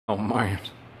Oh man.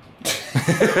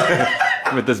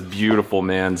 I'm at this beautiful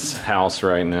man's house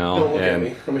right now. Don't look and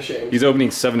at me. I'm ashamed. He's opening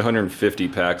 750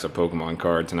 packs of Pokemon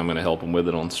cards, and I'm going to help him with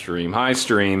it on stream. Hi,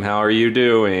 stream. How are you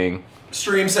doing?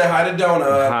 Stream, say hi to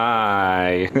Donut.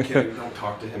 Hi. I'm kidding. Don't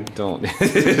talk to him.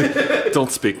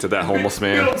 Don't speak to that homeless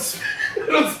man.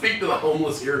 Don't speak to the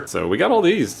homeless here. So we got all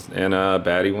these, and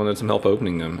Batty wanted some help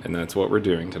opening them, and that's what we're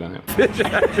doing tonight.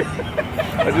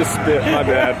 I just spit. My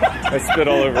bad. I spit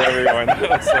all over everyone.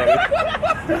 I'm sorry.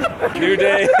 New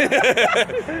day,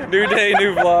 new day,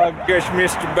 new vlog. Guess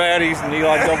Mr. Batty's and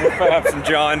Eli Double Faps and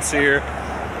John's here.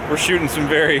 We're shooting some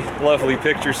very lovely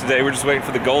pictures today. We're just waiting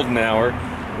for the golden hour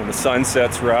when the sun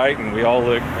sets right and we all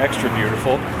look extra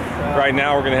beautiful. Right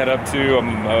now we're gonna head up to a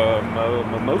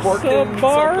mimosa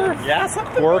bar. Yeah,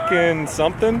 something. Working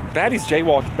something. Batty's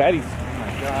jaywalked. Batty's.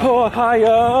 Oh hi.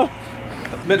 I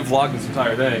meant to vlog this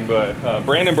entire thing, but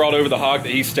Brandon brought over the hog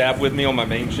that he stabbed with me on my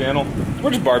main channel. We're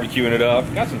just barbecuing it up.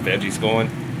 Got some veggies going.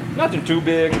 Nothing too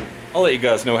big. I'll let you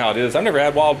guys know how it is. I've never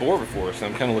had wild boar before, so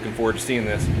I'm kind of looking forward to seeing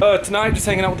this. Tonight, just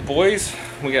hanging out with the boys.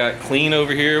 We got Clean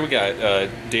over here. We got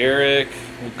Derek.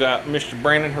 We've got Mr.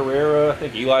 Brandon Herrera. I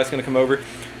think Eli's gonna come over.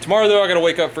 Tomorrow, though, I gotta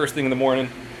wake up first thing in the morning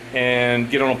and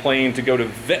get on a plane to go to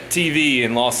VetTV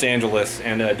in Los Angeles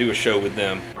and do a show with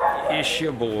them. It's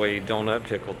your boy, Donut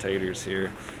Pickle Taters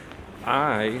here.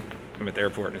 I am at the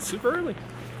airport and it's super early.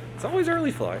 It's always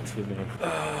early flights with me.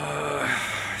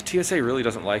 TSA really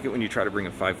doesn't like it when you try to bring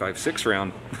a 5.56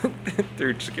 round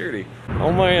through security.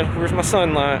 Oh man, where's my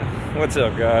sunlight? What's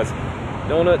up, guys?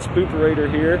 Donut Spooperator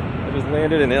here. I just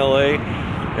landed in LA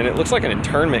and it looks like an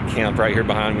internment camp right here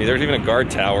behind me. There's even a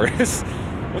guard tower.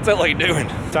 What's that lady doing?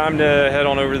 Time to head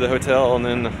on over to the hotel and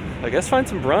then I guess find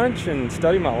some brunch and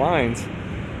study my lines.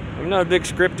 I'm not a big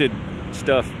scripted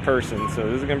stuff person, so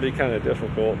this is gonna be kind of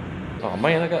difficult. Oh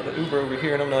man, I got the Uber over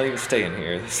here and I'm not even staying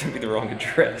here. This sent me the wrong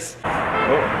address.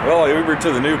 Well, I Ubered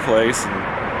to the new place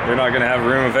and they're not gonna have a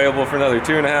room available for another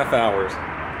 2.5 hours.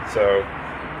 So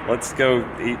let's go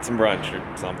eat some brunch or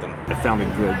something. I found a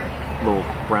good little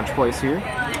brunch place here.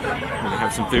 I'm gonna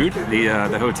have some food.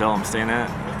 The hotel I'm staying at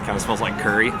kind of smells like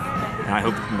curry. And I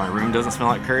hope my room doesn't smell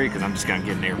like curry because I'm just gonna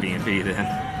get an Airbnb then.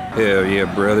 Hell yeah,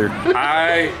 brother.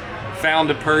 I found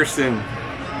a person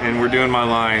and we're doing my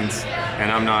lines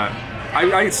and I'm not,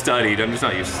 I studied, I'm just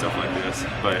not used to stuff like this,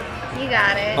 but. You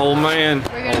got it. Oh man.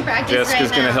 We're gonna practice Jessica's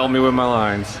right gonna now. help me with my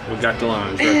lines. We got the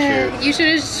lines, that's You should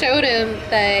have showed him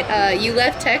that you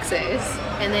left Texas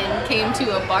and then came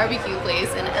to a barbecue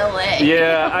place in LA.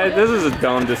 Yeah, this is a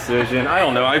dumb decision. I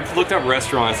don't know, I looked up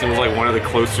restaurants and it was like one of the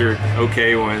closer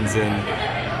okay ones and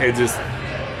it just,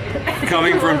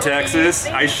 coming from Texas,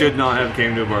 I should not have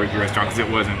came to a barbecue restaurant because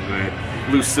it wasn't good.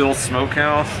 Lucille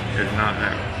Smokehouse is not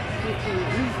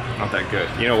that good.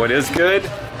 You know what is good?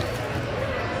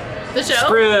 The show?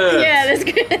 Scripts. Yeah, that's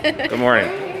good. Good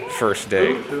morning. First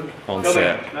day on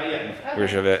set.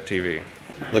 Where's your VetTV?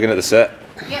 Looking at the set.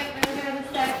 Yep, we're gonna have a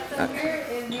set. So here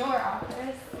is your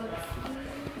office.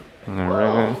 All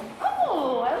right.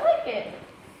 Oh, I like it.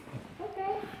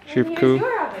 Okay. Super Here's cool.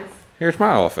 your office. Here's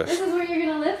my office. This is where you're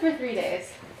gonna live for 3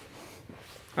 days.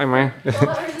 Hi, man.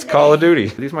 It's Call of Duty. Are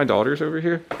these my daughters over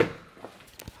here?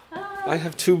 I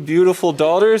have 2 beautiful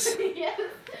daughters. Yes.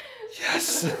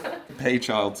 Yes. Pay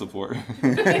child support.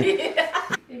 Yeah.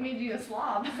 They made you a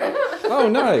slob. Oh,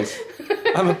 nice.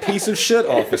 I'm a piece of shit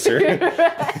officer. Why did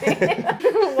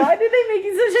they make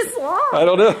you such a slob? I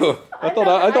don't know. I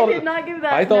thought did not give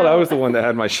that. I thought I was the one that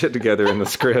had my shit together in the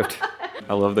script.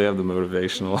 I love they have the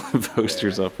motivational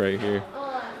posters up right here.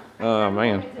 Oh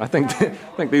man, I think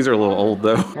these are a little old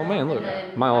though. Oh man, look,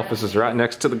 my office is right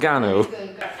next to the gyno.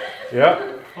 Yep.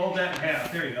 Hold that in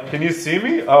half. There you go. Can you see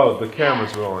me? Oh, the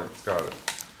camera's rolling. Got it.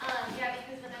 Yeah,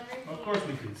 because the number. Of course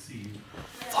we can see you.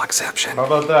 Vlogception. How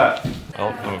about that? Oh,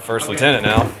 I'm a first lieutenant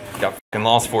now. Got fucking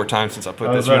lost 4 times since I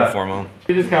put this uniform on.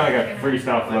 You just kind of got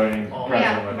freestyle floating.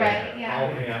 Yeah, right,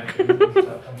 yeah.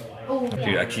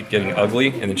 Dude, I keep getting ugly,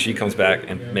 and then she comes back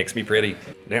and makes me pretty.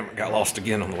 Damn, I got lost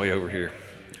again on the way over here.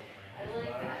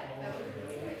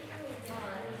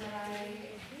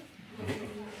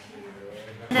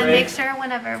 And then make sure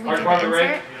whenever we do the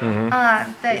insert,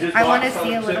 that I want to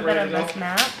see a little bit of this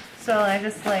map. So I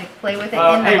just like play with it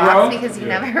in the box because you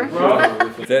never.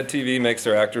 VetTV makes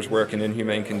their actors work in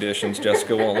inhumane conditions.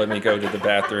 Jessica won't let me go to the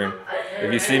bathroom.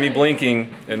 If you see me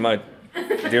blinking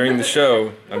during the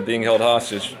show, I'm being held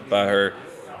hostage by her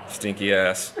stinky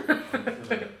ass.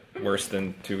 Worse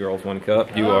than 2 girls, 1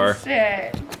 cup. You are.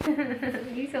 Shit.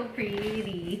 You're so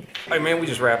pretty. Hey man, we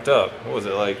just wrapped up. What was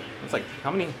it like? It's like,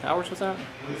 how many hours was that?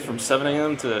 From 7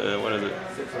 a.m. to, what is it?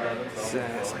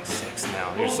 It's like 6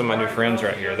 now. Here's some of my new friends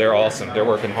right here. They're awesome. They're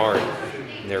working hard.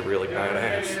 They're really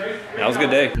badass. That was a good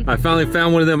day. I finally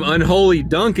found one of them unholy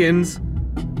Dunkins.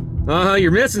 You're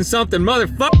missing something,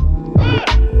 motherfucker.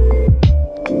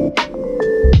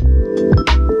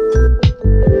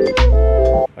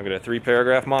 I've got a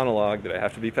 3-paragraph monologue that I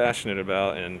have to be passionate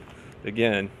about, and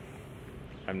again,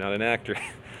 I'm not an actor.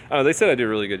 They said I did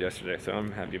really good yesterday, so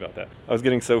I'm happy about that. I was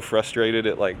getting so frustrated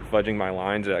at like fudging my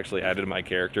lines, it actually added to my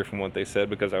character from what they said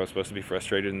because I was supposed to be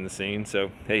frustrated in the scene. So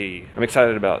hey, I'm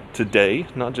excited about today,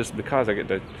 not just because I get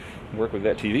to work with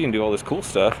VetTV and do all this cool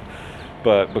stuff,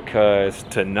 but because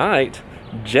tonight,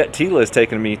 Jet Tila is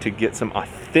taking me to get some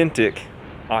authentic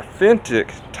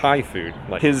Thai food.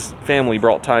 Like his family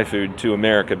brought Thai food to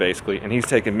America basically, and he's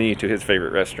taking me to his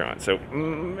favorite restaurant. So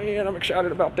man, I'm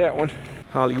excited about that one.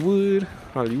 Hollywood.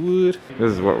 This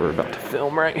is what we're about to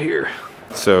film right here.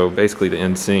 So basically the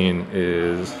end scene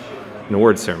is an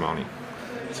awards ceremony.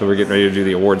 So we're getting ready to do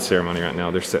the awards ceremony right now.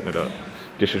 They're setting it up.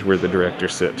 This is where the director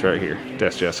sits right here.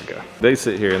 That's Jessica. They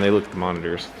sit here and they look at the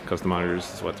monitors because the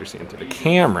monitors is what they're seeing through the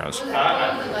cameras.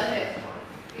 I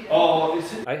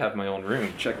have my own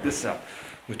room. Check this out.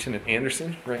 Lieutenant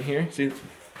Anderson right here. See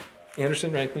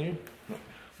Anderson right there?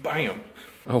 Bam.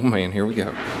 Oh man, here we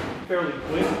go. Fairly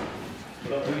quick,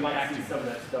 but we might see some of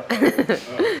that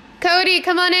stuff. Cody,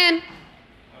 come on in.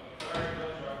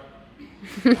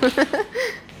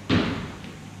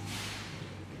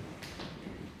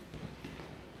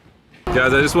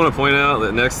 Guys, I just want to point out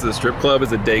that next to the strip club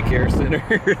is a daycare center.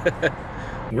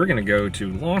 We're gonna go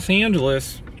to Los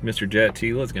Angeles. Mr. Jet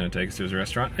Tila is gonna take us to his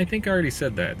restaurant. I think I already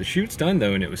said that. The shoot's done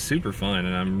though, and it was super fun,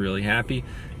 and I'm really happy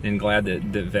and glad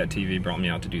that VetTV brought me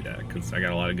out to do that because I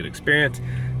got a lot of good experience.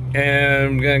 And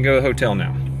I'm gonna go to the hotel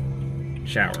now.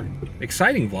 Shower.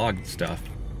 Exciting vlog stuff.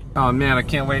 Oh man, I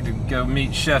can't wait to go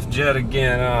meet Chef Jet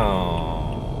again.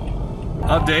 Oh.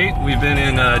 Update, we've been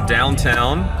in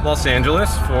downtown Los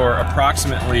Angeles for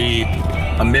approximately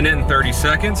 1 minute and 30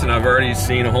 seconds, and I've already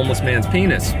seen a homeless man's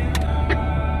penis.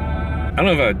 I don't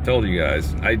know if I told you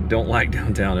guys, I don't like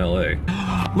downtown LA.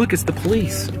 Look, it's the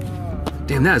police.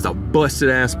 Damn, that is a busted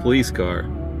ass police car.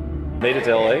 Made it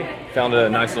to LA, found a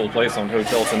nice little place on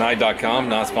hoteltonight.com,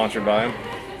 not sponsored by him.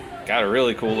 Got a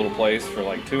really cool little place for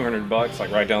like 200 bucks,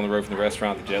 like right down the road from the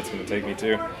restaurant the Jet's gonna take me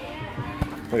to.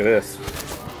 Look at this.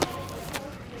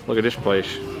 Look at this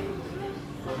place.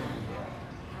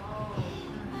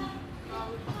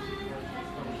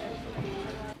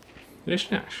 It's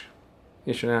nice.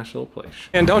 It's a nice little place.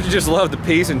 And don't you just love the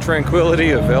peace and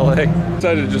tranquility of LA?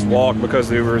 Decided to just walk because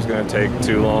the Uber is gonna take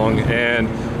too long. And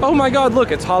oh my God,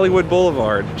 look, it's Hollywood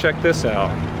Boulevard. Check this out.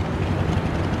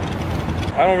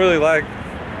 I don't really like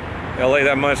LA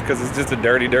that much because it's just a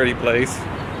dirty, dirty place.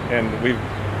 And we've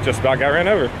just about got ran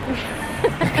over.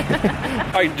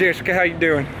 Hi Jessica, how you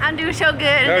doing? I'm doing so good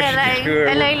in LA.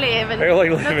 Good. LA living. LA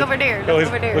living. Look over there. Look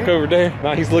over there. Look over there.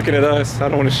 Now he's looking at us. I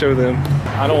don't want to show them.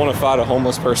 I don't want to fight a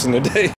homeless person today.